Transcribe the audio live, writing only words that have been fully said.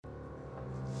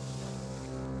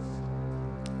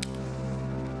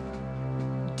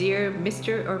Dear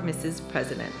Mr. or Mrs.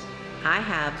 President, I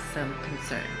have some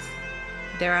concerns.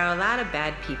 There are a lot of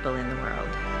bad people in the world,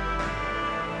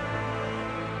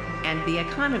 and the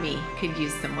economy could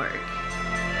use some work.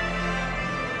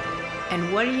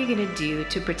 And what are you going to do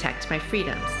to protect my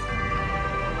freedoms?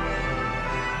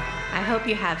 I hope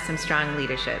you have some strong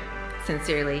leadership.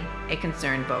 Sincerely, a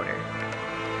concerned voter.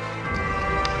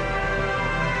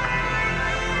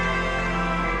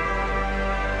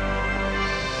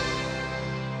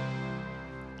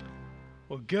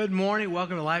 Well, good morning.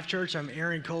 Welcome to Life Church. I'm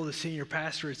Aaron Cole, the senior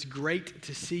pastor. It's great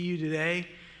to see you today.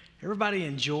 Everybody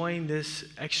enjoying this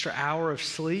extra hour of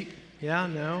sleep? Yeah,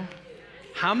 no?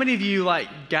 How many of you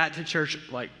got to church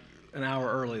an hour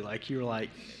early? You were I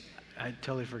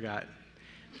totally forgot.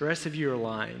 The rest of you are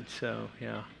lying, so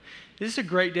yeah. This is a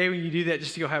great day when you do that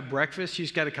just to go have breakfast. You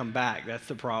just got to come back. That's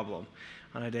the problem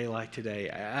on a day like today.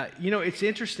 It's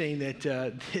interesting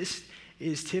that this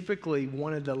is typically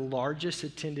one of the largest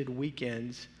attended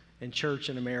weekends in church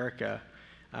in America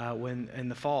when in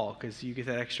the fall, because you get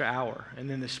that extra hour. And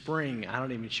then the spring, I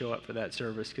don't even show up for that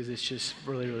service because it's just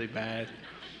really, really bad.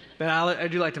 But I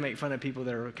do like to make fun of people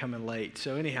that are coming late.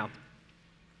 So anyhow,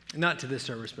 not to this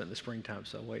service, but in the springtime,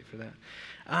 so I'll wait for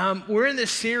that. We're in this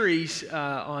series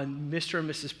on Mr. and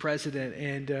Mrs. President,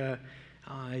 and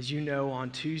as you know,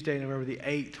 on Tuesday, November the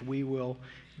 8th, we will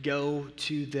go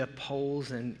to the polls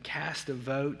and cast a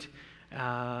vote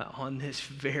on this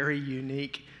very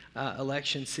unique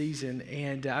election season.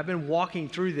 And I've been walking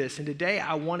through this, and today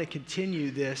I want to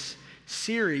continue this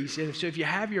series. And so if you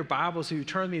have your Bibles, you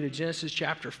turn me to Genesis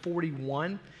chapter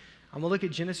 41. I'm going to look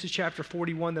at Genesis chapter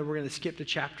 41, then we're going to skip to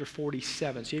chapter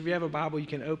 47. So if you have a Bible, you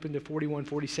can open to 41,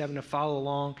 47 to follow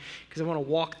along, because I want to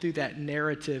walk through that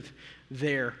narrative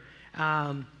there.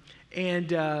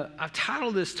 I've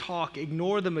titled this talk,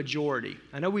 Ignore the Majority.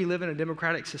 I know we live in a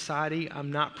democratic society.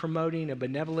 I'm not promoting a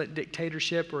benevolent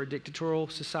dictatorship or a dictatorial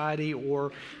society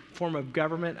or form of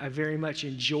government. I very much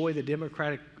enjoy the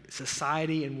democratic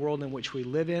society and world in which we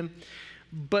live in.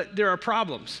 But there are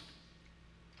problems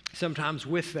sometimes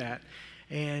with that.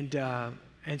 And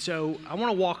so I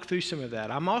want to walk through some of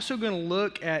that. I'm also going to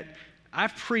look at,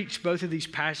 I've preached both of these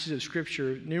passages of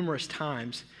Scripture numerous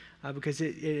times, because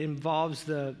it involves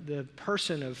the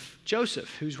person of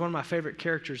Joseph, who's one of my favorite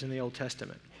characters in the Old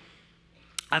Testament.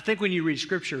 I think when you read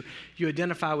Scripture, you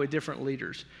identify with different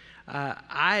leaders.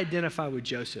 I identify with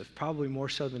Joseph, probably more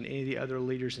so than any of the other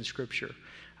leaders in Scripture,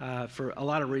 for a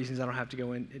lot of reasons I don't have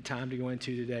time to go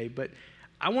into today. But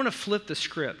I want to flip the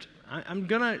script.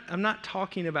 I'm not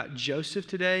talking about Joseph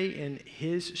today and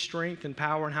his strength and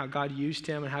power and how God used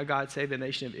him and how God saved the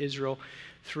nation of Israel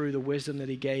through the wisdom that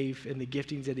he gave and the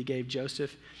giftings that he gave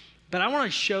Joseph. But I want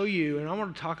to show you, and I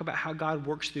want to talk about how God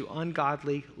works through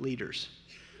ungodly leaders.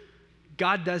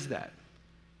 God does that.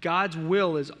 God's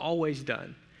will is always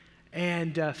done.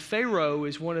 And Pharaoh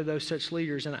is one of those such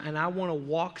leaders, and I want to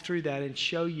walk through that and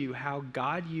show you how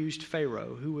God used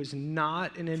Pharaoh, who was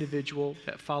not an individual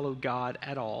that followed God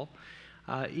at all.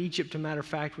 Egypt, as a matter of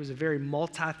fact, was a very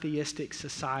multi-theistic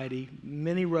society.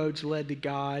 Many roads led to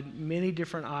God, many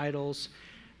different idols.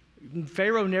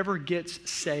 Pharaoh never gets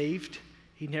saved.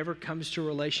 He never comes to a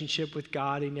relationship with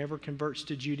God. He never converts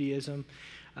to Judaism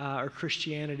or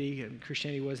Christianity. And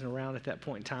Christianity wasn't around at that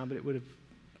point in time, but it would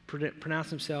have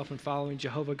pronounced himself and following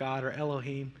Jehovah God, or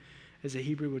Elohim, as a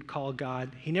Hebrew would call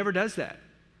God. He never does that.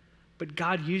 But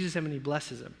God uses him and he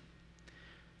blesses him.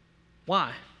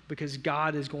 Why? Because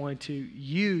God is going to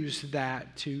use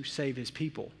that to save his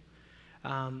people.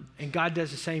 And God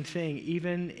does the same thing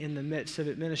even in the midst of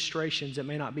administrations that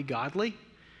may not be godly,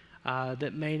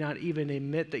 that may not even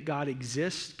admit that God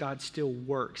exists. God still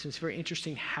works. And it's very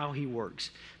interesting how he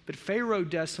works. But Pharaoh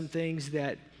does some things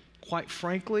that, quite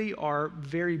frankly, are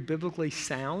very biblically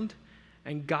sound,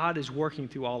 and God is working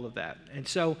through all of that. And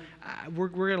so we're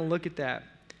going to look at that.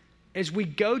 As we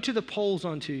go to the polls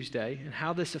on Tuesday and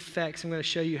how this affects, I'm going to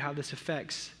show you how this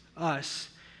affects us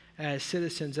as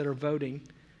citizens that are voting.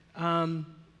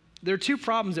 There are two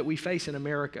problems that we face in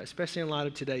America, especially in light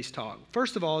of today's talk.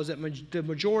 First of all is that the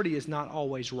majority is not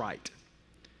always right.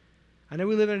 I know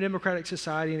we live in a democratic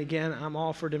society, and again, I'm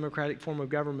all for a democratic form of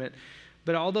government,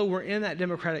 but although we're in that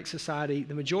democratic society,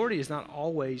 the majority is not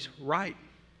always right.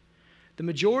 The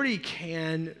majority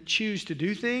can choose to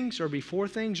do things or be for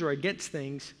things or against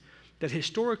things that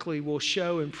historically will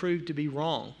show and prove to be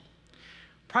wrong.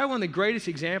 Probably one of the greatest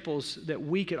examples that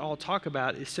we could all talk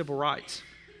about is civil rights.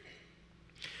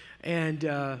 And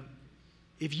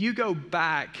if you go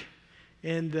back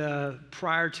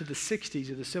prior to the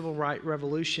 60s of the civil rights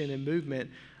revolution and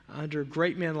movement under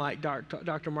great men like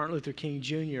Dr. Martin Luther King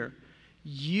Jr.,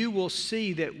 you will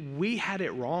see that we had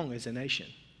it wrong as a nation.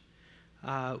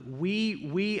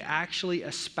 we actually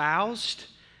espoused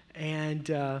and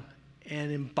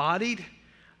embodied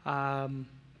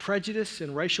prejudice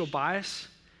and racial bias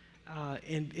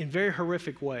in very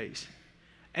horrific ways.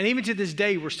 And even to this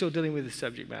day, we're still dealing with this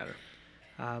subject matter.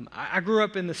 I grew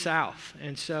up in the South,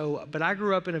 but I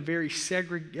grew up in a very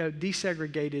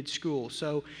desegregated school.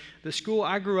 So the school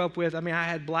I grew up with, I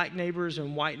had black neighbors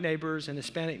and white neighbors and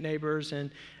Hispanic neighbors,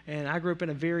 and I grew up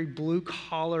in a very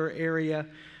blue-collar area.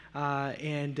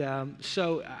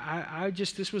 So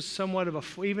this was somewhat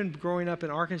of even growing up in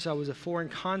Arkansas was a foreign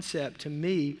concept to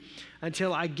me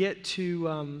until I get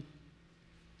to,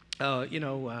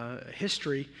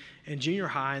 history in junior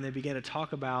high, and they began to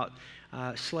talk about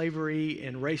slavery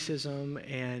and racism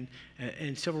and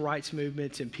civil rights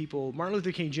movements and people. Martin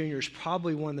Luther King Jr. is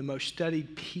probably one of the most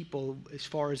studied people as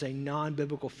far as a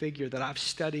non-biblical figure that I've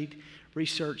studied,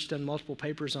 researched, done multiple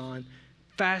papers on.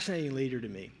 Fascinating leader to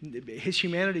me. His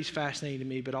humanity is fascinating to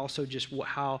me, but also just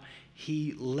how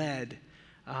he led.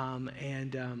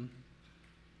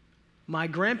 My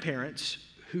grandparents,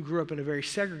 who grew up in a very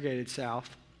segregated South,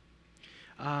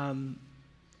 owned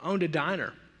a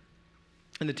diner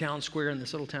in the town square in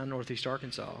this little town in northeast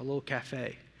Arkansas, a little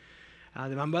cafe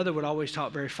that my mother would always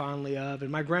talk very fondly of.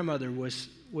 And my grandmother was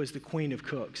the queen of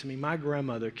cooks. my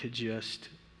grandmother could just,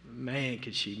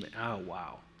 oh,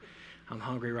 wow. I'm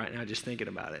hungry right now just thinking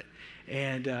about it.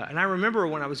 And I remember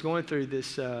when I was going through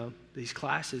these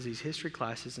classes, these history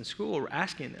classes in school,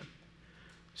 asking them,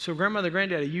 so grandmother,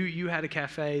 granddaddy, you had a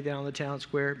cafe down the town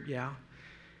square? Yeah.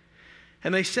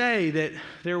 And they say that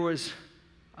there was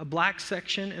a black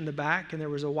section in the back and there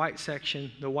was a white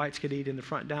section. The whites could eat in the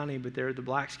front dining, but the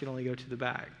blacks could only go to the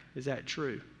back. Is that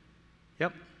true?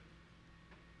 Yep.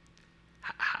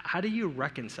 How do you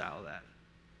reconcile that?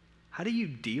 How do you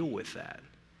deal with that?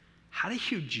 How do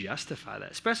you justify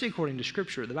that? Especially according to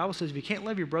Scripture. The Bible says if you can't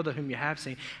love your brother whom you have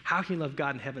seen, how can you love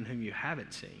God in heaven whom you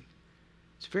haven't seen?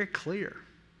 It's very clear.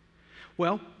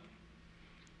 Well,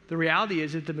 the reality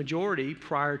is that the majority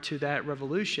prior to that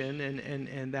revolution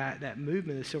and that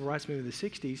movement, the civil rights movement of the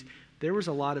 60s, there was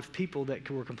a lot of people that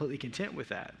were completely content with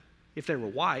that. If they were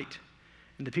white,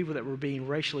 and the people that were being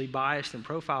racially biased and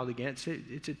profiled against,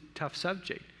 it's a tough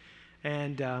subject.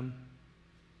 And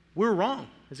we're wrong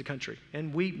as a country,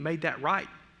 and we made that right.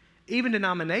 Even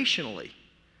denominationally,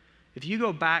 if you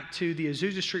go back to the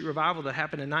Azusa Street revival that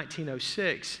happened in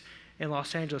 1906 in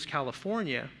Los Angeles,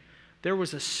 California, there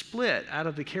was a split out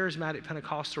of the charismatic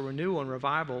Pentecostal renewal and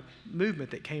revival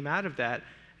movement that came out of that,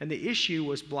 and the issue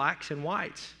was blacks and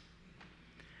whites.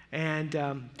 And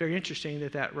very interesting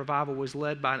that revival was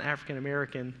led by an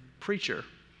African-American preacher,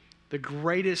 the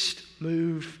greatest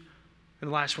move in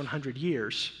the last 100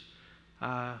 years.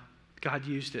 God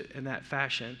used it in that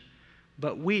fashion.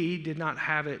 But we did not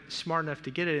have it smart enough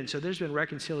to get it. And so there's been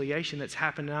reconciliation that's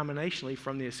happened denominationally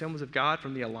from the Assemblies of God,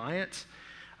 from the Alliance,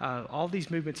 all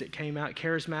these movements that came out,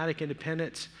 charismatic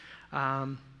independence,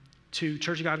 to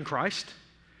Church of God in Christ.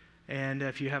 And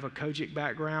if you have a Kojic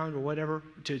background or whatever,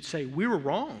 to say we were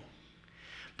wrong.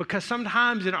 Because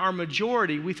sometimes in our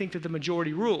majority, we think that the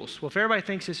majority rules. Well, if everybody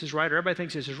thinks this is right or everybody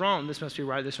thinks this is wrong, this must be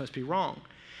right, this must be wrong.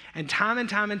 And time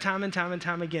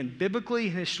again, biblically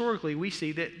and historically, we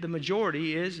see that the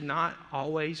majority is not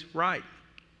always right.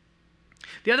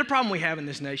 The other problem we have in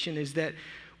this nation is that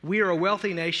we are a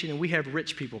wealthy nation and we have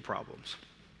rich people problems.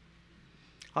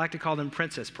 I like to call them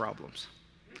princess problems.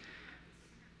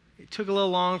 It took a little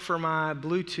long for my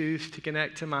Bluetooth to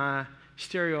connect to my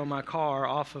stereo in my car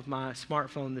off of my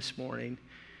smartphone this morning.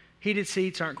 Heated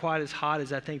seats aren't quite as hot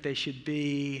as I think they should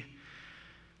be.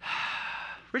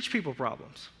 Rich people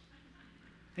problems.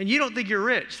 And you don't think you're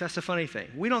rich. That's the funny thing.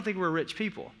 We don't think we're rich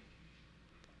people.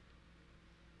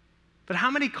 But how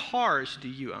many cars do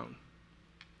you own?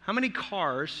 How many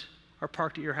cars are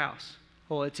parked at your house?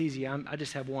 Well, it's easy. I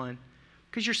just have one.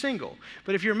 Because you're single.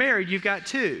 But if you're married, you've got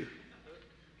two.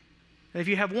 And if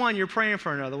you have one, you're praying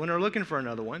for another one or looking for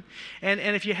another one. And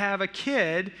if you have a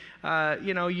kid,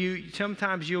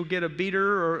 sometimes you'll get a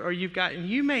beater or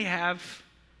you may have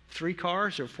 3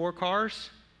 cars or 4 cars.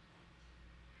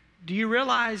 Do you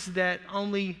realize that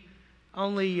only 8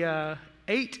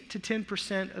 to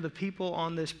 10% of the people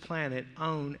on this planet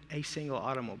own a single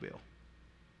automobile?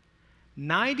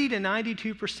 90 to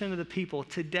 92% of the people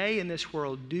today in this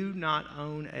world do not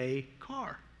own a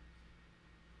car.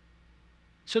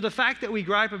 So the fact that we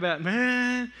gripe about,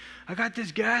 man, I got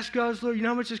this gas guzzler, you know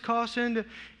how much it's costing?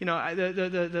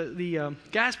 The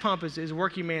gas pump is a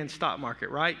working man's stock market,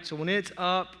 right? So when it's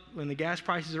up, when the gas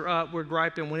prices are up, we're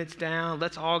griping. When it's down,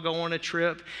 let's all go on a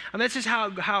trip. That's just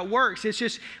how it works. It's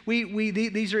just,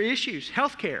 these are issues.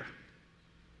 Healthcare.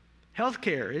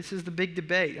 Healthcare, this is the big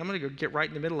debate. I'm going to go get right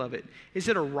in the middle of it. Is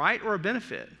it a right or a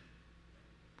benefit?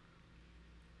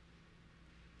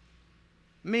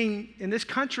 I mean, in this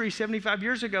country 75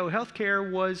 years ago,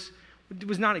 healthcare was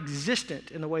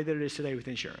non-existent in the way that it is today with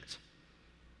insurance.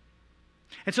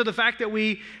 And so the fact that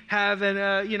we have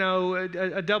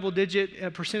a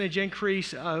double-digit percentage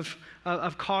increase of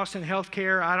cost in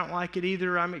healthcare, I don't like it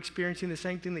either. I'm experiencing the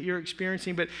same thing that you're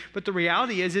experiencing. But the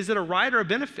reality is it a right or a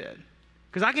benefit?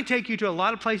 Because I can take you to a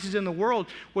lot of places in the world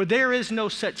where there is no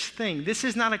such thing. This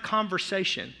is not a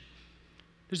conversation.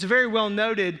 There's a very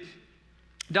well-noted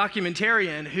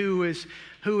documentarian who is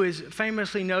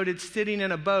famously noted sitting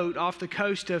in a boat off the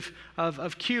coast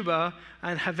of Cuba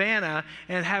and Havana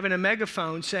and having a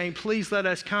megaphone saying, please let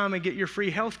us come and get your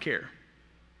free health care.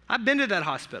 I've been to that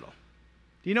hospital.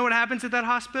 Do you know what happens at that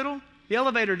hospital? The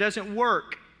elevator doesn't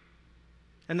work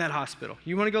in that hospital.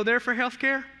 You want to go there for health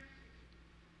care?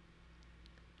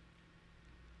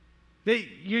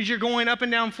 You're going up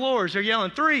and down floors. They're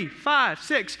yelling 3, 5,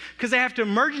 6, because they have to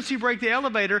emergency brake the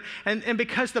elevator, and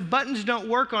because the buttons don't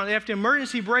work on it, they have to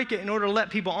emergency brake it in order to let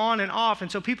people on and off,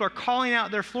 and so people are calling out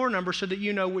their floor number so that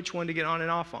you know which one to get on and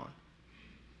off on.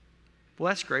 Well,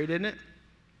 that's great, isn't it?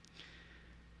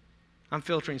 I'm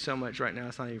filtering so much right now,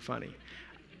 it's not even funny.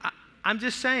 I'm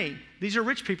just saying, these are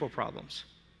rich people problems.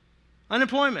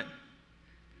 Unemployment.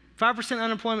 5%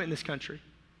 unemployment in this country.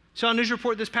 Saw a news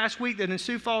report this past week that in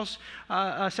Sioux Falls,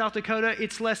 South Dakota,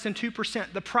 it's less than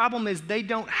 2%. The problem is they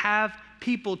don't have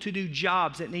people to do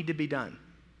jobs that need to be done.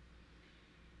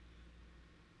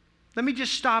 Let me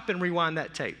just stop and rewind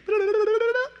that tape.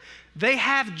 They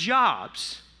have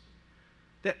jobs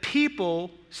that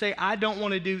people say, I don't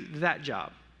want to do that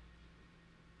job.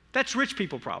 That's rich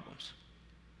people problems.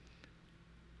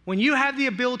 When you have the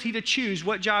ability to choose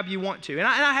what job you want to. And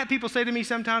I have people say to me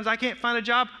sometimes, I can't find a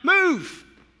job. Move.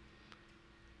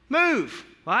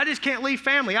 Well, I just can't leave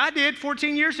family. I did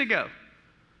 14 years ago.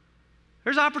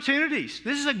 There's opportunities.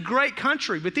 This is a great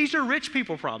country, but these are rich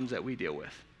people problems that we deal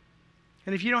with.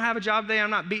 And if you don't have a job today, I'm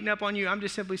not beating up on you. I'm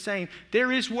just simply saying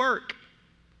there is work.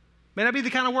 May not be the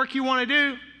kind of work you want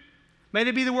to do. May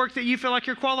not be the work that you feel like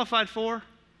you're qualified for.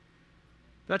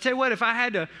 But I tell you what, if I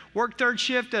had to work third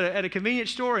shift at a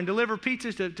convenience store and deliver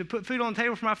pizzas to put food on the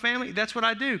table for my family, that's what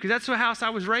I do, because that's the house I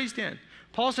was raised in.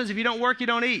 Paul says if you don't work, you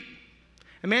don't eat.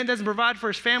 A man doesn't provide for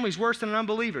his family is worse than an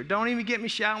unbeliever. Don't even get me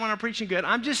shouting when I'm preaching good.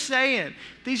 I'm just saying,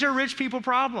 these are rich people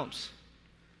problems.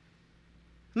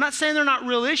 I'm not saying they're not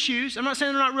real issues. I'm not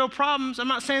saying they're not real problems. I'm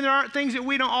not saying there aren't things that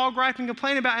we don't all gripe and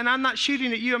complain about, and I'm not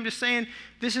shooting at you. I'm just saying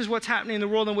this is what's happening in the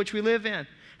world in which we live in.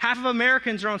 Half of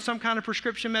Americans are on some kind of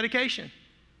prescription medication.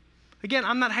 Again,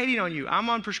 I'm not hating on you.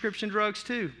 I'm on prescription drugs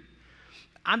too.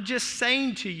 I'm just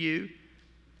saying to you,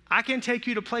 I can take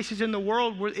you to places in the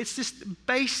world where it's just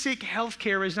basic health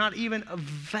care is not even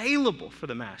available for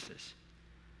the masses.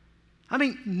 I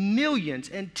mean, millions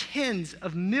and tens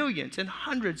of millions and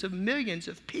hundreds of millions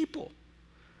of people.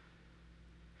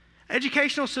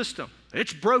 Educational system,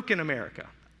 it's broke in America.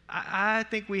 I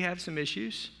think we have some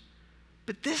issues,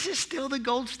 but this is still the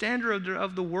gold standard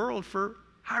of the world for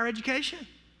higher education.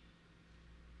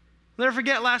 I'll never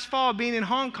forget last fall being in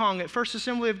Hong Kong at First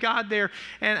Assembly of God there,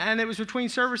 and it was between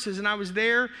services, and I was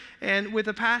there and with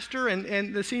a pastor,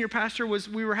 and the senior pastor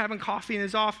we were having coffee in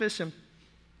his office, and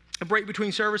a break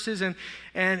between services,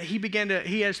 and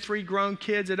he has 3 grown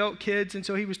kids, adult kids, and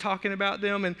so he was talking about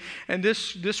them, and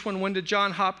this one went to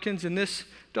Johns Hopkins, and this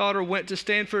daughter went to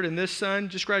Stanford, and this son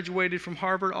just graduated from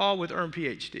Harvard, all with earned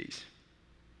PhDs.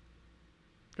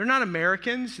 They're not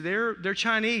Americans, they're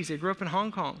Chinese, they grew up in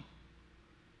Hong Kong.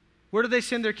 Where do they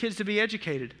send their kids to be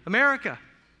educated? America.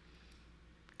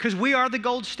 Because we are the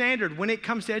gold standard when it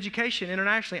comes to education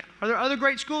internationally. Are there other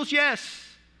great schools? Yes.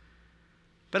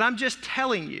 But I'm just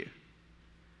telling you.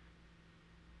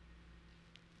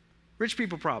 Rich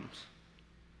people problems.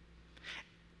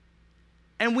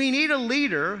 And we need a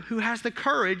leader who has the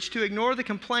courage to ignore the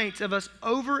complaints of us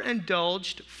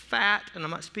overindulged, fat, and I'm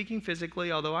not speaking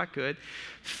physically, although I could,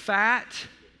 fat,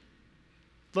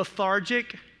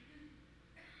 lethargic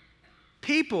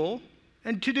people,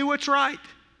 and to do what's right.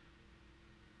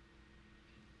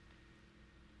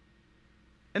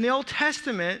 In the Old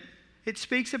Testament, it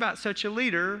speaks about such a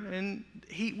leader, and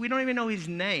we don't even know his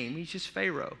name. He's just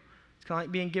Pharaoh. It's kind of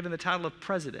like being given the title of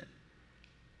president.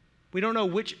 We don't know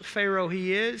which Pharaoh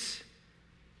he is,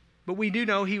 but we do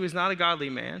know he was not a godly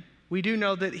man. We do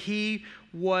know that he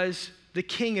was the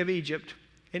king of Egypt,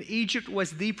 and Egypt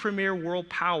was the premier world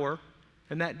power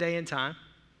in that day and time,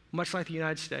 much like the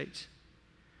United States.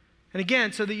 And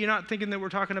again, so that you're not thinking that we're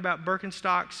talking about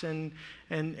Birkenstocks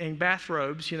and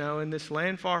bathrobes, in this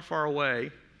land far, far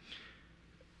away.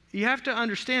 you have to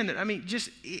understand that, just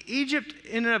Egypt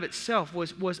in and of itself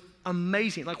was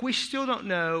amazing. Like, we still don't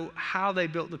know how they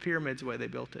built the pyramids the way they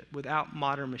built it without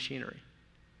modern machinery.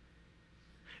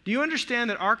 Do you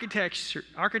understand that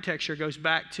architecture goes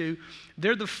back to,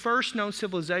 they're the first known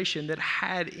civilization that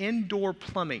had indoor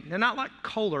plumbing. Now, not like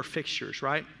Kohler fixtures,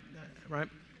 right? Right?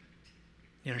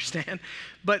 You understand?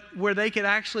 But where they could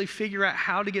actually figure out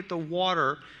how to get the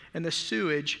water and the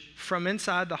sewage from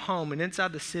inside the home and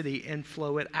inside the city and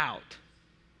flow it out.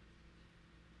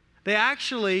 They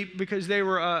actually, because they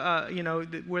were,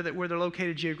 where they're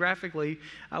located geographically,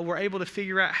 were able to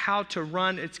figure out how to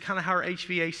run. It's kind of how our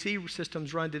HVAC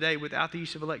systems run today without the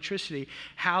use of electricity,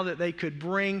 how that they could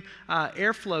bring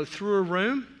airflow through a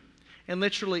room and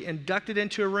literally induct it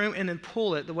into a room and then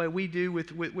pull it the way we do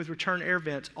with return air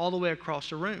vents all the way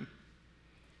across a room,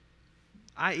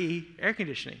 i.e. air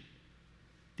conditioning.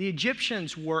 The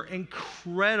Egyptians were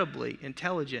incredibly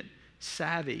intelligent,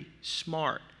 savvy,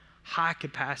 smart, high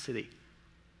capacity,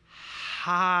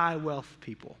 high wealth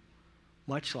people,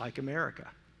 much like America.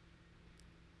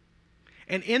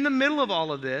 And in the middle of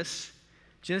all of this,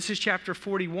 Genesis chapter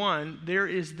 41, there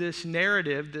is this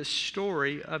narrative, this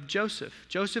story of Joseph.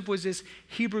 Joseph was this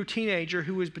Hebrew teenager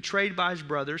who was betrayed by his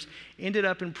brothers, ended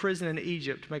up in prison in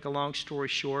Egypt, to make a long story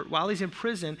short. While he's in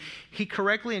prison, he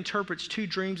correctly interprets two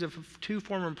dreams of two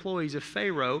former employees of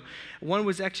Pharaoh. One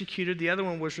was executed, the other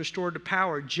one was restored to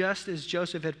power, just as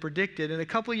Joseph had predicted. And a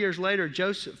couple of years later,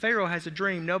 Pharaoh has a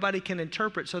dream nobody can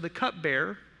interpret, so the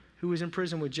cupbearer, who was in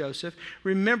prison with Joseph,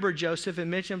 remembered Joseph and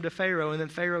mentioned him to Pharaoh, and then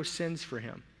Pharaoh sends for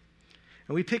him.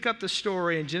 And we pick up the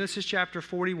story in Genesis chapter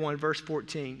 41, verse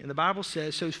 14. And the Bible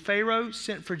says, so Pharaoh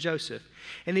sent for Joseph,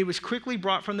 and he was quickly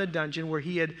brought from the dungeon where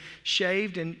he had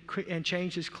shaved and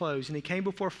changed his clothes. And he came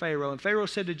before Pharaoh, and Pharaoh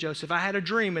said to Joseph, I had a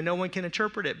dream, and no one can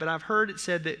interpret it, but I've heard it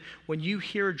said that when you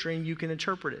hear a dream, you can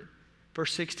interpret it.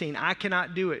 Verse 16, I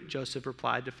cannot do it, Joseph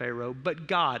replied to Pharaoh, but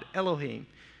God, Elohim,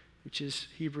 which is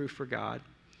Hebrew for God,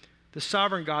 the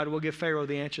sovereign God, will give Pharaoh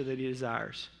the answer that he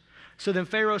desires. So then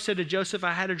Pharaoh said to Joseph,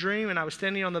 I had a dream, and I was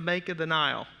standing on the bank of the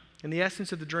Nile. And the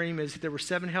essence of the dream is that there were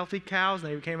 7 healthy cows, and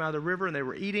they came out of the river, and they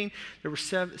were eating. There were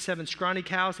 7 scrawny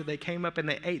cows that they came up, and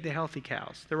they ate the healthy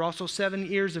cows. There were also 7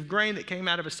 ears of grain that came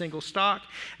out of a single stalk,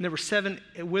 and there were 7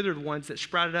 withered ones that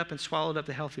sprouted up and swallowed up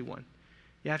the healthy one.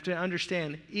 You have to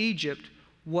understand, Egypt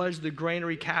was the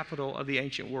granary capital of the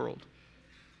ancient world.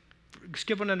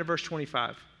 Skip on down to verse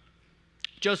 25.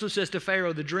 Joseph says to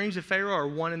Pharaoh, the dreams of Pharaoh are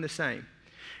one and the same.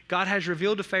 God has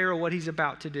revealed to Pharaoh what he's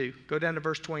about to do. Go down to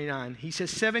verse 29. He says,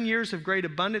 7 years of great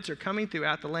abundance are coming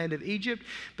throughout the land of Egypt,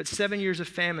 but 7 years of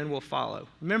famine will follow.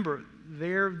 Remember,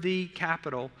 they're the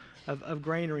capital of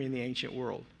granary in the ancient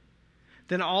world.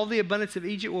 Then all the abundance of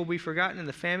Egypt will be forgotten, and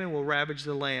the famine will ravage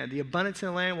the land. The abundance in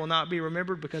the land will not be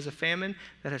remembered because a famine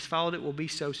that has followed it will be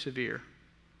so severe.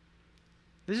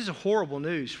 This is horrible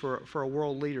news for a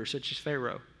world leader such as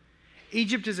Pharaoh.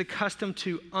 Egypt is accustomed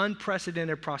to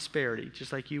unprecedented prosperity,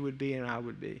 just like you would be and I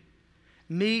would be.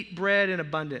 Meat, bread, and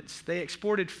abundance. They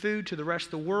exported food to the rest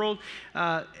of the world.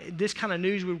 This kind of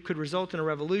news could result in a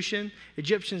revolution.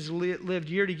 Egyptians lived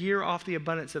year to year off the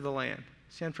abundance of the land.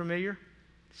 Sound familiar?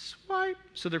 Swipe.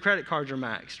 So their credit cards are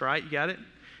maxed, right? You got it?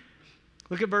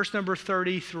 Look at verse number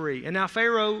 33. And now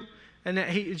Pharaoh... And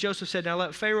Joseph said, now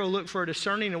let Pharaoh look for a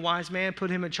discerning and wise man, put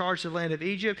him in charge of the land of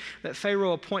Egypt. Let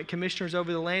Pharaoh appoint commissioners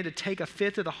over the land to take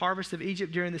 1/5 of the harvest of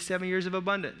Egypt during the 7 years of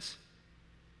abundance.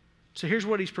 So here's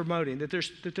what he's promoting, that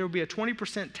there will be a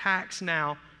 20% tax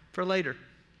now for later.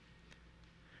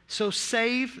 So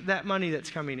save that money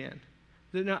that's coming in.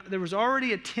 There was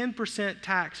already a 10%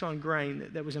 tax on grain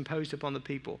that was imposed upon the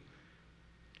people.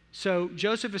 So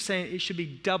Joseph is saying it should be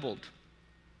doubled.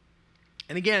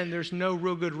 And again, there's no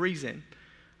real good reason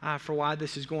for why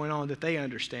this is going on that they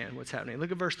understand what's happening. Look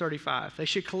at verse 35. They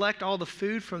should collect all the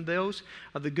food from those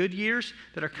of the good years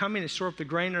that are coming and store up the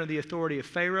grain under the authority of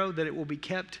Pharaoh, that it will be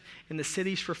kept in the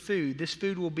cities for food. This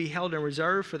food will be held in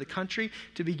reserve for the country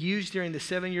to be used during the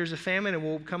 7 years of famine and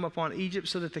will come upon Egypt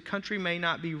so that the country may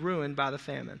not be ruined by the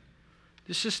famine.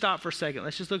 Just stop for a second.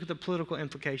 Let's just look at the political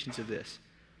implications of this.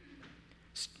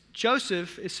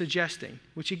 Joseph is suggesting,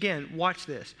 which again, watch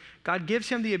this. God gives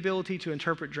him the ability to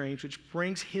interpret dreams, which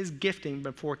brings his gifting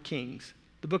before kings.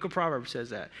 The book of Proverbs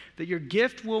says that your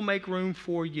gift will make room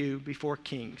for you before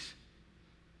kings.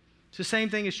 It's the same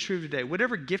thing is true today.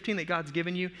 Whatever gifting that God's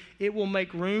given you, it will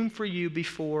make room for you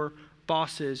before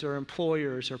bosses or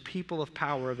employers or people of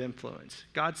power of influence.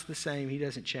 God's the same. He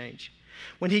doesn't change.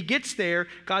 When he gets there,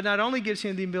 God not only gives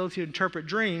him the ability to interpret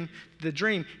the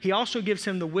dream, he also gives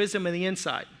him the wisdom and the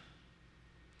insight.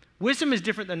 Wisdom is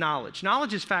different than knowledge.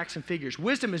 Knowledge is facts and figures.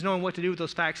 Wisdom is knowing what to do with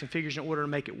those facts and figures in order to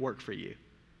make it work for you.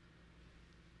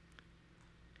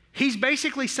 He's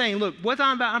basically saying, look, what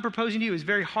I'm proposing to you is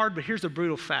very hard, but here's the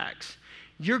brutal facts.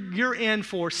 You're in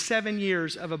for 7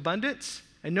 years of abundance,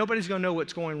 and nobody's going to know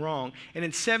what's going wrong. And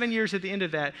in 7 years at the end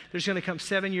of that, there's going to come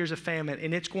 7 years of famine,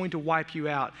 and it's going to wipe you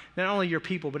out. Not only your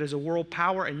people, but as a world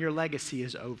power, and your legacy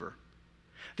is over.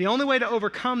 The only way to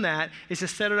overcome that is to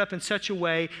set it up in such a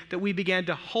way that we begin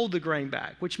to hold the grain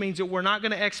back, which means that we're not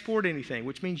going to export anything,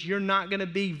 which means you're not going to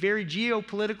be very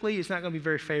geopolitically, it's not going to be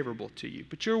very favorable to you.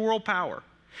 But you're a world power.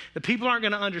 The people aren't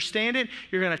going to understand it.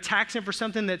 You're going to tax them for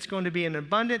something that's going to be in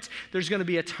abundance. There's going to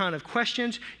be a ton of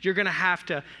questions. You're going to have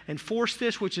to enforce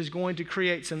this, which is going to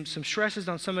create some stresses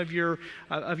on some of your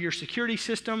security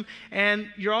system. And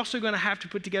you're also going to have to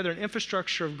put together an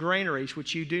infrastructure of granaries,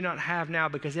 which you do not have now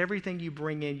because everything you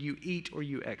bring in, you eat or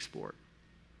you export.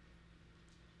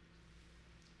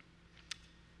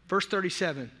 Verse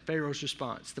 37, Pharaoh's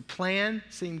response. The plan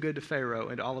seemed good to Pharaoh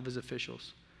and all of his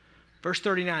officials. Verse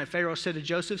 39, Pharaoh said to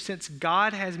Joseph, since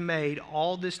God has made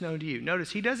all this known to you.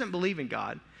 Notice, he doesn't believe in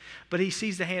God, but he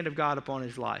sees the hand of God upon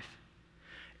his life.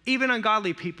 Even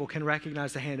ungodly people can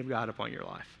recognize the hand of God upon your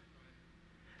life.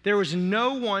 There was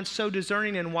no one so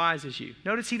discerning and wise as you.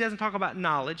 Notice he doesn't talk about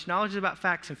knowledge. Knowledge is about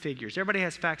facts and figures. Everybody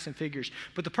has facts and figures.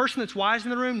 But the person that's wise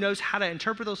in the room knows how to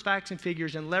interpret those facts and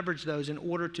figures and leverage those in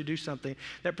order to do something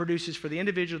that produces for the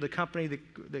individual, the company,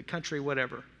 the country,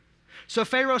 whatever. So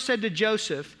Pharaoh said to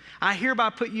Joseph, I hereby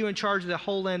put you in charge of the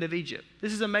whole land of Egypt.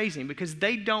 This is amazing because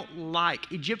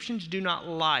Egyptians do not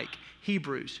like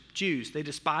Hebrews, Jews. They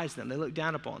despise them. They look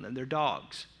down upon them. They're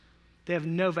dogs. They have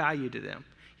no value to them.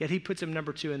 Yet he puts them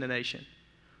number 2 in the nation.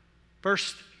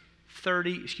 Verse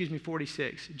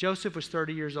 46. Joseph was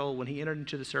 30 years old when he entered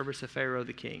into the service of Pharaoh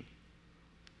the king.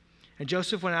 And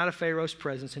Joseph went out of Pharaoh's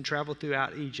presence and traveled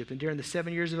throughout Egypt. And during the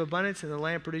 7 years of abundance, and the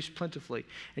land produced plentifully.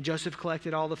 And Joseph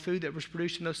collected all the food that was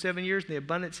produced in those 7 years, and the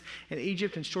abundance in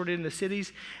Egypt, and stored it in the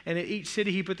cities. And in each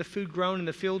city he put the food grown in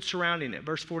the fields surrounding it.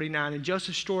 Verse 49, and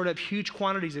Joseph stored up huge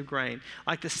quantities of grain,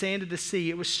 like the sand of the sea.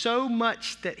 It was so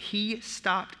much that he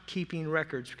stopped keeping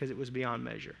records because it was beyond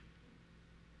measure.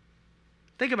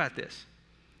 Think about this.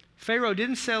 Pharaoh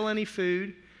didn't sell any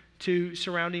food to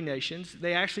surrounding nations.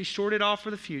 They actually stored it off for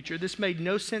the future. This made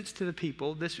no sense to the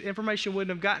people. This information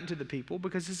wouldn't have gotten to the people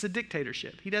because it's a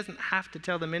dictatorship. He doesn't have to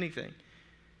tell them anything.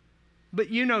 But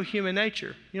you know human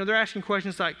nature. They're asking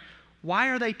questions like, why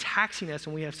are they taxing us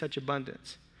when we have such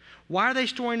abundance? Why are they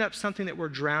storing up something that we're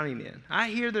drowning in? I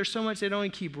hear there's so much they don't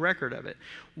even keep record of it.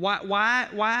 Why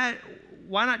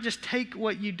not just take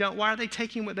what you don't? Why are they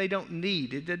taking what they don't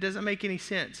need? It doesn't make any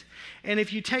sense. And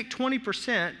if you take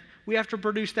 20%, we have to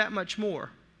produce that much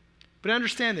more. But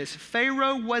understand this,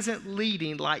 Pharaoh wasn't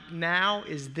leading like now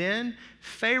is then.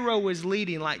 Pharaoh was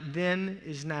leading like then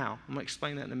is now. I'm going to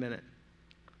explain that in a minute.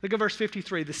 Look at verse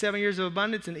 53. The 7 years of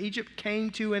abundance in Egypt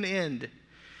came to an end.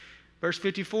 Verse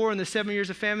 54, and the 7 years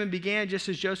of famine began just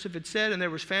as Joseph had said, and there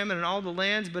was famine in all the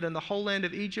lands, but in the whole land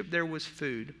of Egypt there was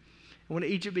food. And when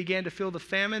Egypt began to feel the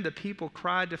famine, the people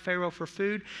cried to Pharaoh for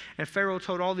food, and Pharaoh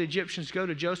told all the Egyptians, go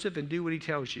to Joseph and do what he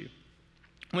tells you.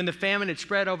 When the famine had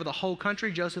spread over the whole country,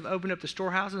 Joseph opened up the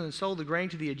storehouses and sold the grain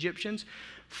to the Egyptians,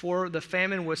 for the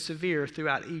famine was severe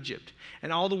throughout Egypt.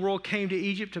 And all the world came to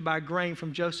Egypt to buy grain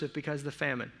from Joseph because of the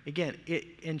famine. Again, it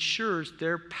ensures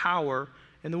their power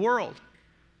in the world.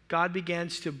 God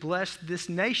begins to bless this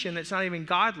nation that's not even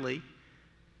godly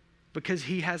because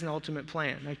he has an ultimate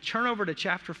plan. Now turn over to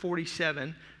chapter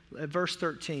 47, verse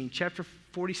 13. Chapter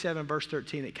 47, verse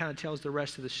 13, it kind of tells the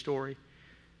rest of the story.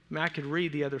 I could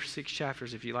read the other 6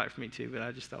 chapters if you'd like for me to, but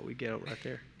I just thought we'd get it right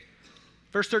there.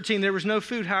 Verse 13, there was no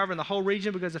food, however, in the whole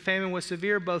region because the famine was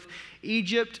severe. Both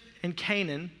Egypt and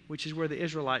Canaan, which is where the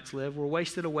Israelites live, were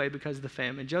wasted away because of the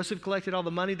famine. Joseph collected all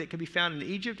the money that could be found in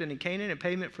Egypt and in Canaan in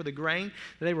payment for the grain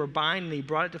that they were buying, and he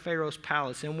brought it to Pharaoh's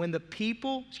palace. And when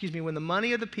the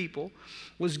money of the people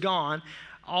was gone,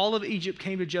 all of Egypt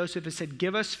came to Joseph and said,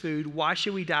 give us food. Why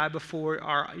should we die before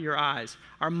your eyes?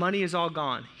 Our money is all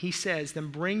gone. He says, then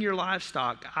bring your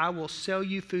livestock. I will sell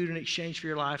you food in exchange for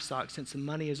your livestock since the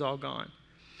money is all gone.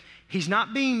 He's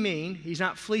not being mean. He's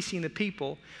not fleecing the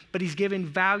people, but he's giving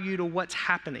value to what's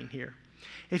happening here.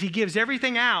 If he gives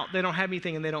everything out, they don't have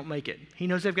anything and they don't make it. He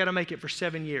knows they've got to make it for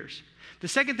 7 years. The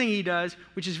second thing he does,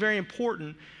 which is very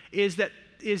important, is that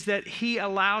he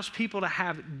allows people to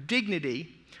have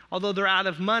dignity. Although they're out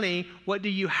of money, what do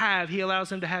you have? He allows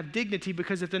them to have dignity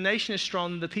because if the nation is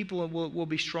strong, the people will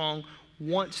be strong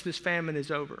once this famine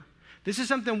is over. This is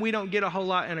something we don't get a whole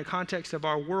lot in the context of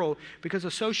our world because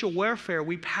of social welfare.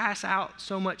 We pass out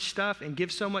so much stuff and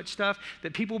give so much stuff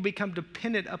that people become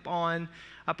dependent upon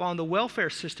the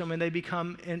welfare system and they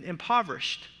become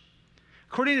impoverished.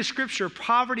 According to Scripture,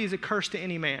 poverty is a curse to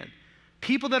any man.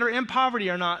 People that are in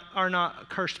poverty are not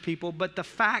cursed people, but the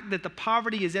fact that the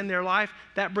poverty is in their life,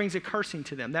 that brings a cursing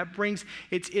to them. That brings,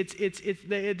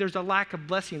 there's a lack of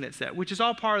blessing that's there, which is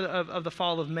all part of the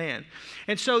fall of man.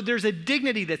 And so there's a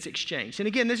dignity that's exchanged. And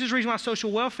again, this is the reason why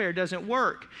social welfare doesn't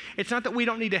work. It's not that we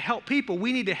don't need to help people.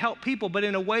 We need to help people, but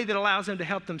in a way that allows them to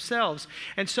help themselves.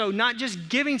 And so not just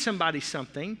giving somebody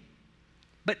something,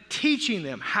 but teaching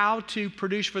them how to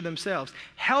produce for themselves,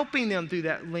 helping them through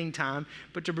that lean time,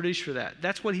 but to produce for that.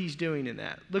 That's what he's doing in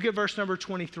that. Look at verse number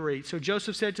 23. So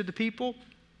Joseph said to the people,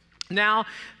 now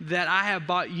that I have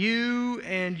bought you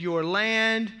and your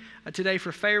land today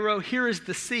for Pharaoh, here is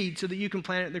the seed so that you can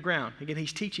plant it in the ground. Again,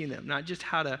 he's teaching them not just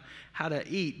how to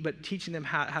eat, but teaching them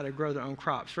how to grow their own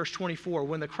crops. Verse 24,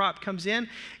 when the crop comes in,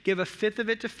 give a fifth of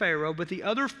it to Pharaoh, but the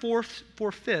other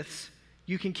four-fifths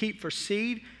you can keep for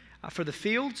seed, for the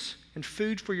fields, and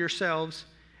food for yourselves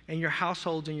and your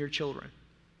households and your children.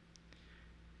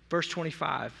 Verse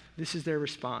 25, this is their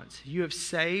response. You have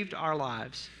saved our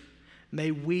lives. May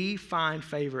we find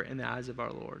favor in the eyes of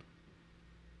our Lord.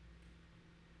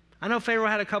 I know Pharaoh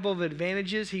had a couple of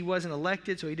advantages. He wasn't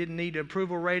elected, so he didn't need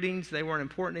approval ratings. They weren't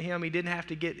important to him. He didn't have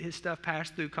to get his stuff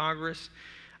passed through Congress.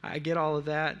 I get all of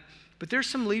that. But there's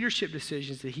some leadership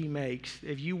decisions that he makes.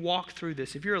 If you walk through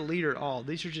this, if you're a leader at all,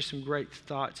 these are just some great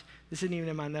thoughts. This isn't even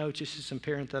in my notes, just some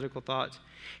parenthetical thoughts.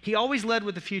 He always led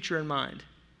with the future in mind.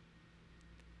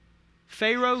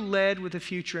 Pharaoh led with the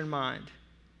future in mind.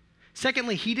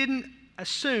 Secondly, he didn't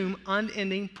assume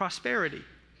unending prosperity.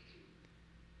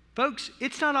 Folks,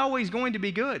 it's not always going to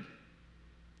be good.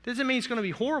 Doesn't mean it's going to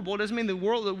be horrible. It doesn't mean that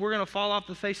we're going to fall off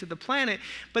the face of the planet,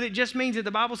 but it just means that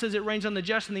the Bible says it rains on the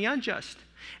just and the unjust.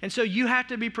 And so you have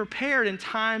to be prepared in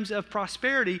times of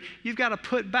prosperity. You've got to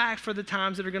put back for the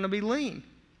times that are going to be lean.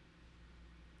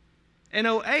 In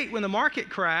 2008, when the market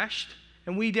crashed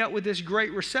and we dealt with this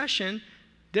great recession,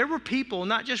 there were people,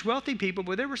 not just wealthy people,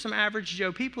 but there were some average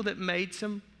Joe people that made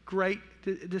some great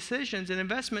decisions and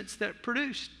investments that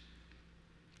produced.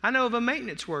 I know of a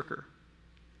maintenance worker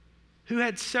who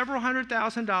had several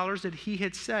 $100,000 that he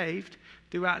had saved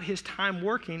throughout his time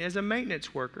working as a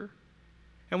maintenance worker.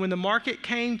 And when the market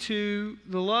came to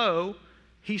the low,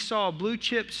 he saw a blue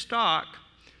chip stock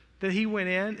that he went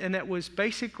in, and that was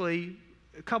basically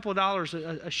a couple of dollars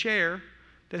a share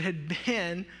that had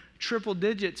been triple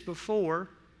digits before.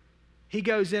 He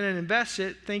goes in and invests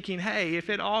it thinking, hey, if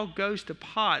it all goes to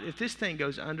pot, if this thing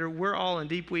goes under, we're all in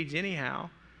deep weeds anyhow.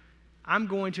 I'm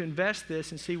going to invest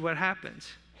this and see what happens.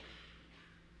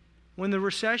 When the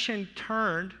recession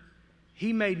turned,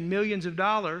 he made millions of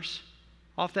dollars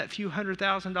off that few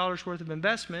 $100,000 worth of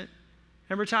investment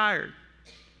and retired.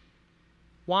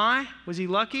 Why? Was he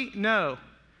lucky? No.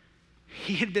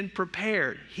 He had been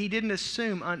prepared. He didn't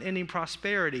assume unending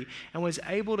prosperity and was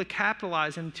able to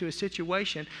capitalize into a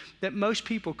situation that most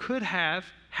people could have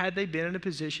had they been in a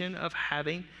position of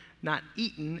having not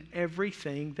eaten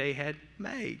everything they had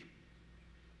made.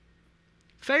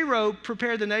 Pharaoh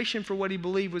prepared the nation for what he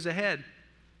believed was ahead.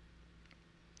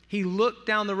 He looked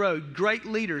down the road. Great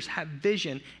leaders have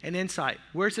vision and insight.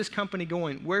 Where's this company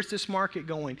going? Where's this market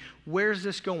going? Where's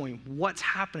this going? What's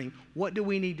happening? What do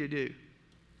we need to do?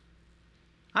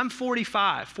 I'm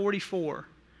 45, 44.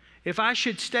 If I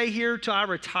should stay here till I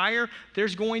retire,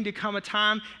 there's going to come a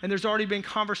time, and there's already been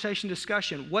conversation,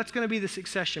 discussion. What's going to be the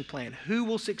succession plan? Who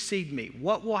will succeed me?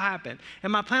 What will happen?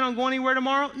 Am I planning on going anywhere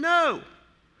tomorrow? No.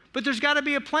 But there's got to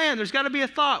be a plan. There's got to be a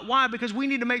thought. Why? Because we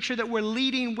need to make sure that we're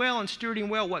leading well and stewarding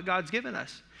well what God's given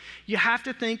us. You have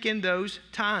to think in those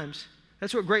times.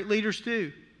 That's what great leaders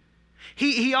do.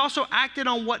 He also acted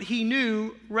on what he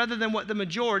knew rather than what the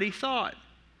majority thought.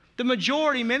 The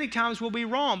majority many times will be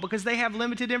wrong because they have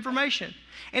limited information.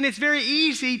 And it's very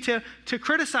easy to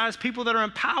criticize people that are in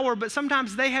power, but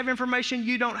sometimes they have information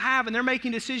you don't have, and they're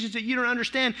making decisions that you don't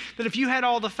understand, that if you had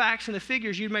all the facts and the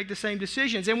figures, you'd make the same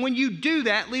decisions. And when you do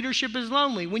that, leadership is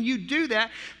lonely. When you do that,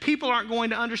 people aren't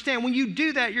going to understand. When you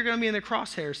do that, you're going to be in the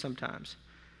crosshairs sometimes.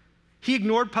 He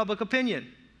ignored public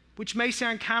opinion, which may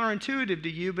sound counterintuitive to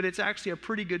you, but it's actually a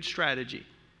pretty good strategy.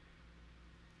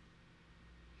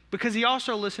 Because he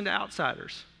also listened to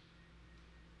outsiders.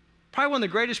 Probably one of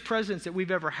the greatest presidents that we've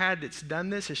ever had that's done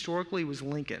this historically was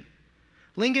Lincoln.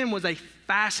 Lincoln was a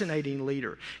fascinating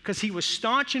leader because he was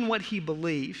staunch in what he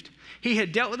believed. He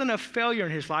had dealt with enough failure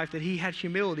in his life that he had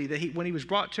humility, that when he was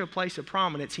brought to a place of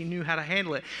prominence, he knew how to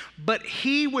handle it. But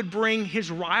he would bring his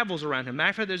rivals around him. Matter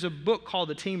of fact, there's a book called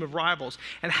The Team of Rivals,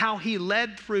 and how he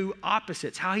led through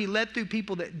opposites, how he led through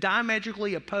people that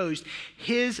diametrically opposed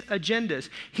his agendas.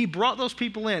 He brought those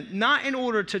people in, not in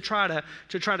order to try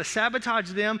to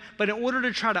sabotage them, but in order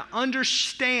to try to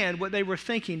understand what they were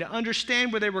thinking, to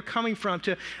understand where they were coming from,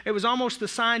 it was almost the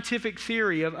scientific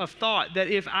theory of thought that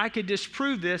if I could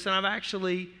disprove this, and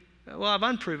I've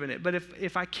unproven it, but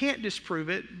if I can't disprove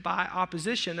it by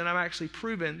opposition, then I've actually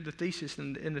proven the thesis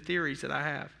and the theories that I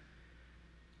have.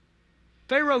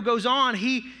 Pharaoh goes on,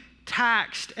 he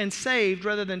taxed and saved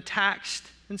rather than taxed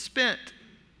and spent.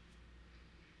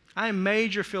 I am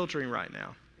major filtering right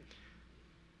now.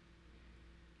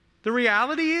 The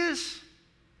reality is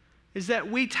that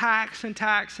we tax and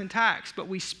tax and tax, but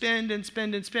we spend and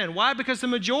spend and spend. Why? Because the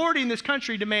majority in this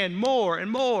country demand more and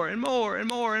more and more and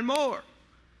more and more.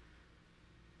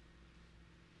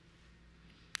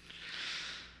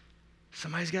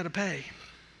 Somebody's got to pay.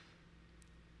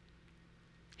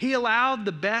 He allowed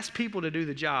the best people to do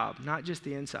the job, not just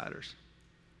the insiders.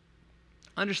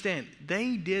 Understand,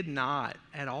 they did not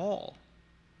at all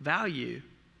value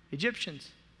Egyptians,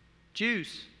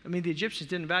 Jews. I mean, the Egyptians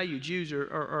didn't value Jews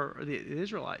or the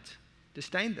Israelites,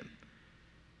 disdained them.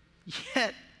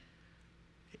 Yet,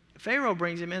 Pharaoh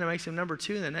brings him in and makes him number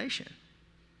 2 in the nation.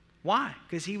 Why?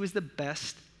 Because he was the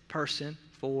best person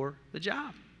for the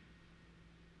job.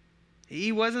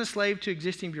 He wasn't a slave to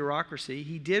existing bureaucracy.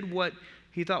 He did what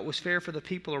he thought was fair for the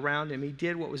people around him. He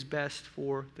did what was best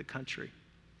for the country.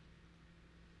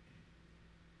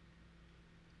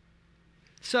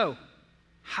 So,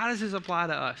 how does this apply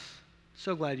to us?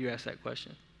 So glad you asked that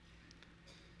question.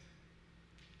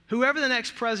 Whoever the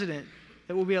next president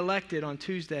that will be elected on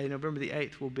Tuesday, November the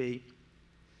 8th, will be,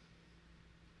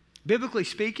 biblically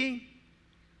speaking,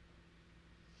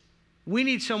 we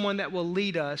need someone that will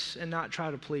lead us and not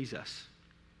try to please us.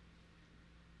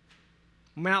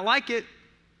 We may not like it,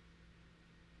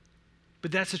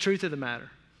 but that's the truth of the matter.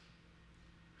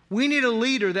 We need a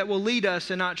leader that will lead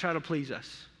us and not try to please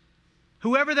us.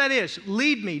 Whoever that is,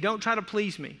 lead me, don't try to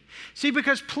please me. See,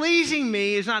 because pleasing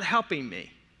me is not helping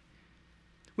me.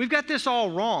 We've got this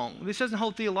all wrong. This doesn't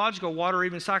hold theological water or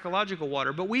even psychological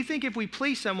water, but we think if we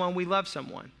please someone, we love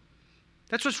someone.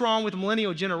 That's what's wrong with the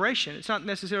millennial generation. It's not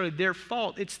necessarily their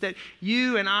fault. It's that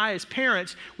you and I as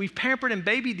parents, we've pampered and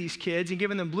babied these kids and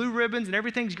given them blue ribbons and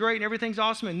everything's great and everything's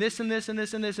awesome and this and this and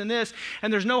this and this and this,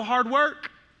 and there's no hard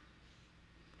work.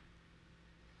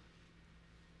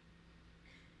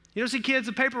 You don't see kids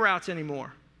with paper routes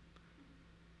anymore.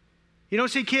 You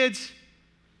don't see kids,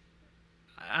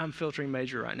 I'm filtering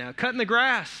major right now, cutting the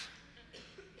grass.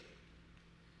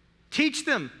 Teach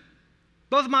them.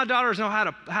 Both of my daughters know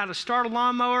how to start a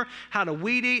lawnmower, how to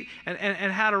weed eat,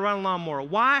 and how to run a lawnmower.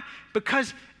 Why?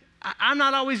 Because I'm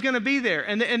not always going to be there,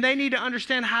 and they need to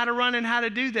understand how to run and how to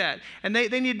do that. And they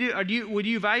need to do, would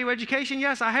you value education?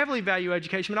 Yes, I heavily value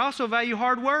education, but I also value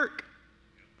hard work.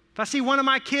 If I see one of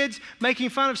my kids making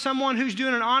fun of someone who's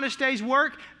doing an honest day's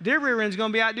work, their rear end's going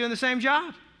to be out doing the same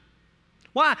job.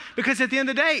 Why? Because at the end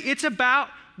of the day, it's about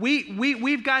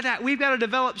we've got to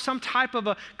develop some type of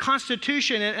a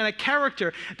constitution and a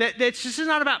character that's this is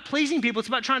not about pleasing people. It's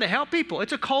about trying to help people.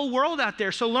 It's a cold world out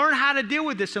there. So learn how to deal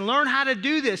with this and learn how to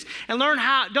do this and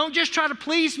don't just try to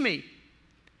please me.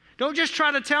 Don't just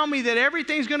try to tell me that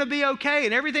everything's going to be okay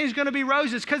and everything's going to be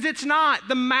roses, because it's not.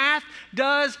 The math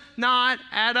does not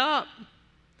add up.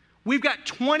 We've got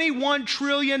 $21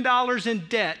 trillion in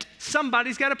debt.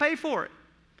 Somebody's got to pay for it.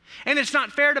 And it's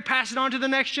not fair to pass it on to the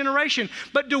next generation.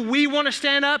 But do we want to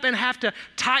stand up and have to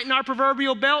tighten our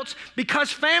proverbial belts?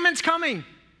 Because famine's coming.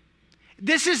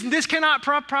 This cannot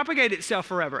propagate itself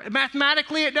forever.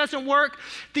 Mathematically, it doesn't work.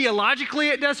 Theologically,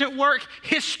 it doesn't work.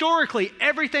 Historically,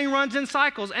 everything runs in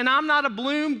cycles. And I'm not a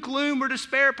gloom, or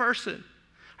despair person.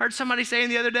 I heard somebody saying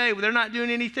the other day, well, they're not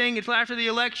doing anything until after the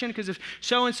election because if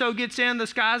so-and-so gets in, the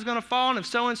sky's going to fall. And if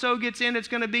so-and-so gets in, it's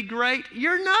going to be great.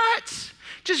 You're nuts.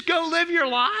 Just go live your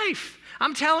life.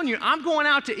 I'm telling you, I'm going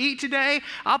out to eat today.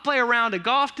 I'll play a round of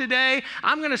golf today.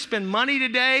 I'm going to spend money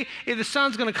today. If the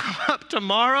sun's going to come up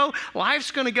tomorrow, life's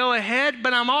going to go ahead.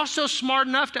 But I'm also smart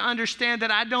enough to understand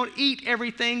that I don't eat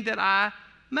everything that I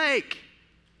make.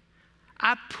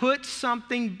 I put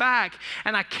something back,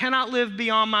 and I cannot live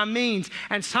beyond my means.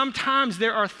 And sometimes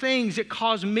there are things that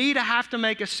cause me to have to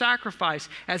make a sacrifice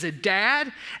as a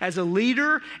dad, as a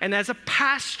leader, and as a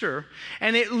pastor.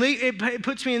 And it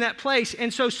puts me in that place.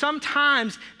 And so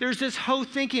sometimes there's this whole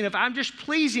thinking of, I'm just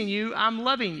pleasing you, I'm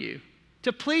loving you.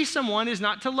 To please someone is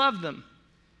not to love them.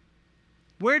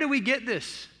 Where do we get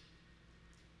this?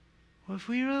 Well, if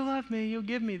you really love me, you'll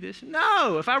give me this.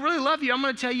 No, if I really love you, I'm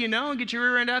going to tell you no and get your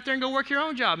rear end out there and go work your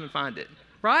own job and find it,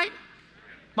 right?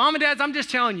 Mom and dads, I'm just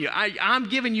telling you, I'm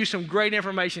giving you some great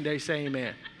information today. Say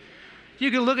amen. You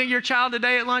can look at your child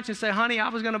today at lunch and say, honey, I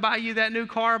was going to buy you that new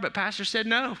car, but pastor said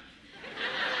no.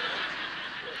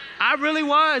 I really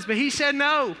was, but he said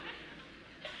no.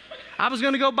 I was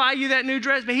going to go buy you that new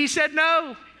dress, but he said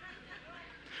no.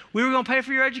 We were going to pay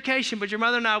for your education, but your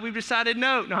mother and I, we've decided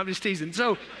no. No, I'm just teasing.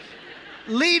 So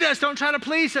lead us, don't try to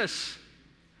please us.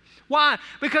 Why?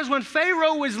 Because when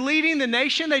Pharaoh was leading the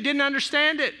nation, they didn't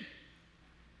understand it.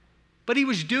 But he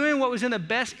was doing what was in the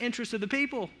best interest of the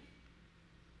people.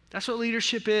 That's what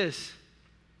leadership is.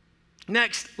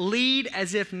 Next, lead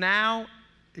as if then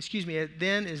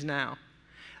is now.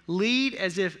 Lead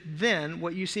as if then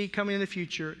what you see coming in the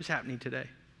future is happening today.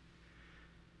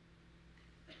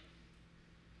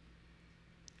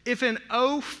 If in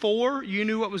 2004 you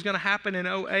knew what was going to happen in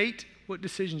 2008, what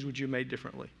decisions would you have made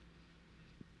differently?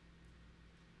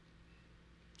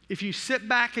 If you sit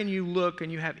back and you look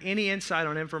and you have any insight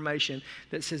on information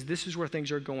that says this is where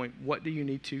things are going, what do you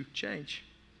need to change?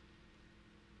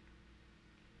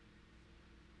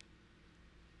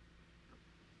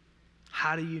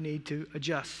 How do you need to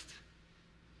adjust?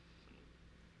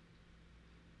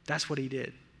 That's what he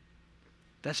did.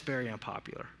 That's very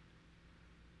unpopular.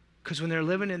 Because when they're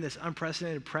living in this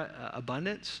unprecedented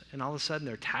abundance and all of a sudden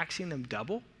they're taxing them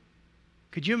double,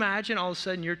 could you imagine all of a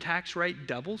sudden your tax rate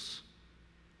doubles?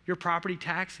 Your property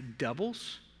tax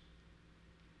doubles?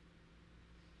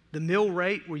 The mill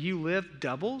rate where you live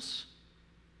doubles?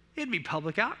 It'd be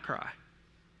public outcry.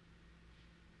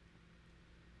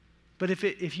 But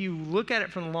if you look at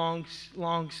it from the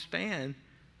long span,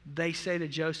 they say to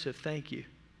Joseph, thank you.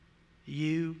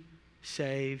 You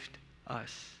saved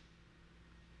us.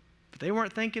 But they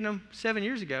weren't thanking him 7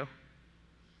 years ago.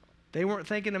 They weren't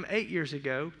thanking him 8 years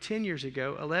ago, 10 years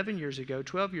ago, 11 years ago,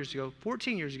 12 years ago,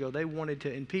 14 years ago. They wanted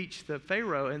to impeach the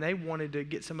Pharaoh and they wanted to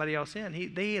get somebody else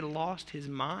in. They had lost his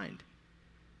mind.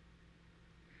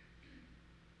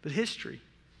 But history.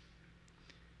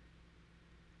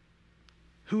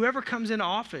 Whoever comes into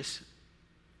office,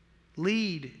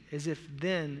 lead as if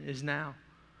then is now,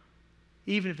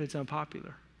 even if it's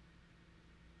unpopular.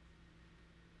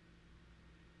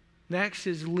 Next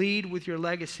is lead with your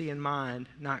legacy in mind,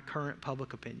 not current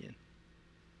public opinion.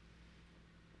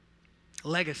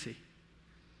 Legacy.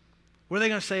 What are they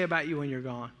going to say about you when you're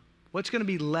gone? What's going to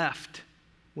be left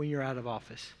when you're out of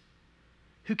office?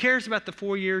 Who cares about the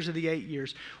 4 years or the 8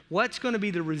 years? What's going to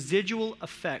be the residual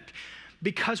effect?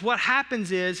 Because what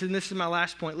happens is, and this is my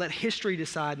last point, let history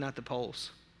decide, not the polls.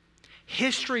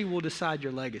 History will decide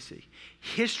your legacy.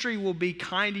 History will be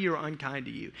kind to you or unkind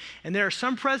to you. And there are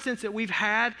some presidents that we've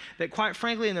had that, quite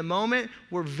frankly, in the moment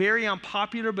were very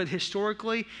unpopular, but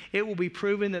historically, it will be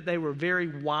proven that they were very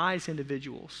wise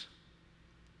individuals.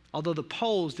 Although the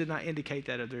polls did not indicate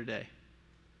that of their day.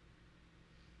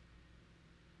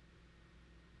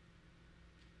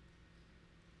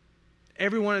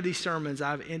 Every one of these sermons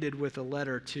I've ended with a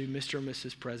letter to Mr. and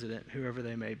Mrs. President, whoever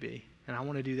they may be. And I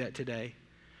want to do that today.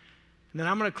 And then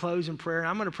I'm going to close in prayer, and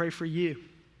I'm going to pray for you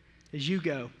as you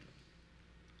go.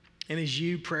 And as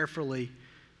you prayerfully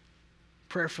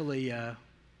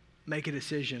make a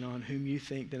decision on whom you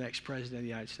think the next president of the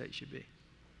United States should be.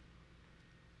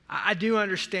 I do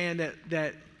understand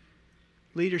that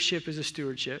leadership is a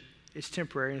stewardship. It's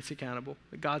temporary and it's accountable.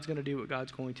 That God's going to do what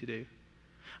God's going to do.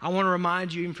 I want to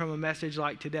remind you, even from a message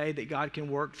like today, that God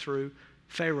can work through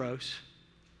Pharaohs.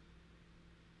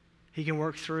 He can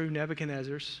work through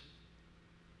Nebuchadnezzar's.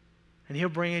 And he'll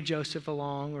bring a Joseph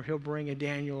along, or he'll bring a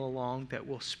Daniel along that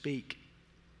will speak.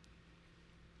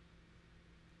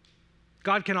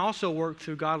 God can also work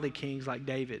through godly kings like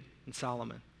David and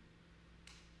Solomon.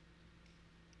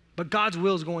 But God's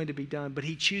will is going to be done, but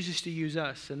he chooses to use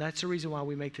us. And that's the reason why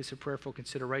we make this a prayerful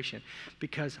consideration.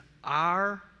 Because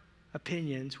our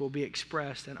opinions will be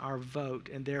expressed in our vote,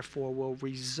 and therefore will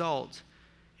result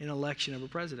in election of a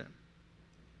president.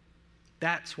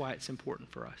 That's why it's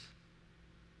important for us.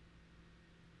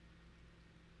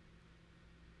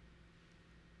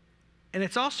 And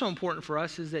it's also important for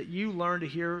us is that you learn to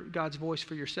hear God's voice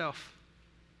for yourself.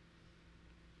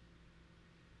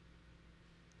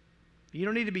 You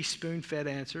don't need to be spoon-fed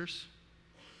answers.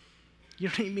 You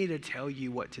don't need me to tell you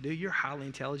what to do. You're highly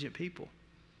intelligent people.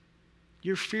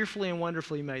 You're fearfully and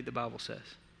wonderfully made, the Bible says.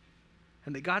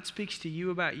 And that God speaks to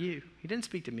you about you. He didn't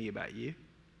speak to me about you.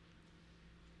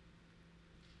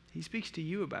 He speaks to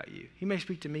you about you. He may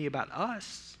speak to me about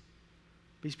us,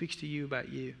 but he speaks to you about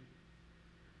you.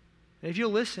 And if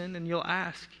you'll listen and you'll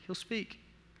ask, he'll speak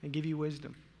and give you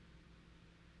wisdom.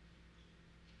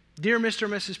 Dear Mr.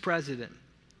 and Mrs. President,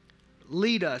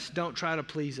 lead us, don't try to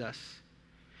please us.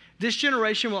 This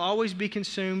generation will always be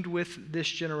consumed with this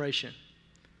generation,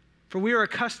 for we are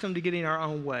accustomed to getting our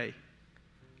own way.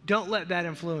 Don't let that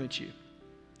influence you.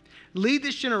 Lead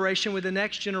this generation with the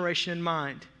next generation in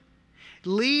mind.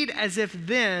 Lead as if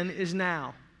then is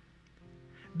now.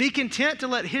 Be content to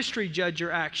let history judge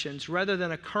your actions rather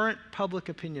than a current public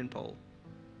opinion poll.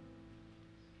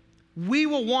 We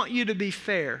will want you to be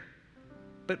fair,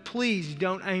 but please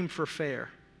don't aim for fair.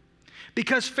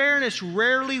 Because fairness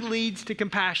rarely leads to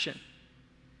compassion.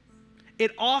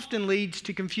 It often leads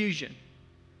to confusion.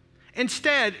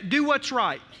 Instead, do what's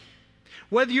right,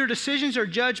 whether your decisions are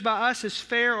judged by us as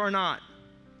fair or not.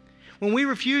 When we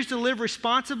refuse to live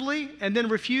responsibly and then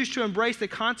refuse to embrace the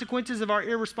consequences of our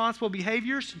irresponsible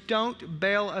behaviors, don't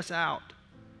bail us out.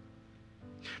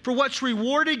 For what's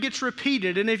rewarded gets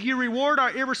repeated, and if you reward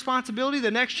our irresponsibility,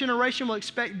 the next generation will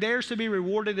expect theirs to be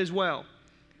rewarded as well.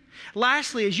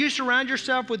 Lastly, as you surround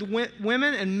yourself with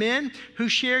women and men who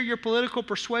share your political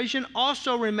persuasion,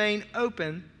 also remain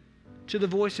open to the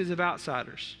voices of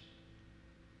outsiders.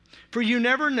 For you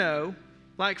never know,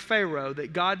 like Pharaoh,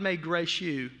 that God may grace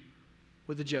you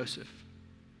with a Joseph.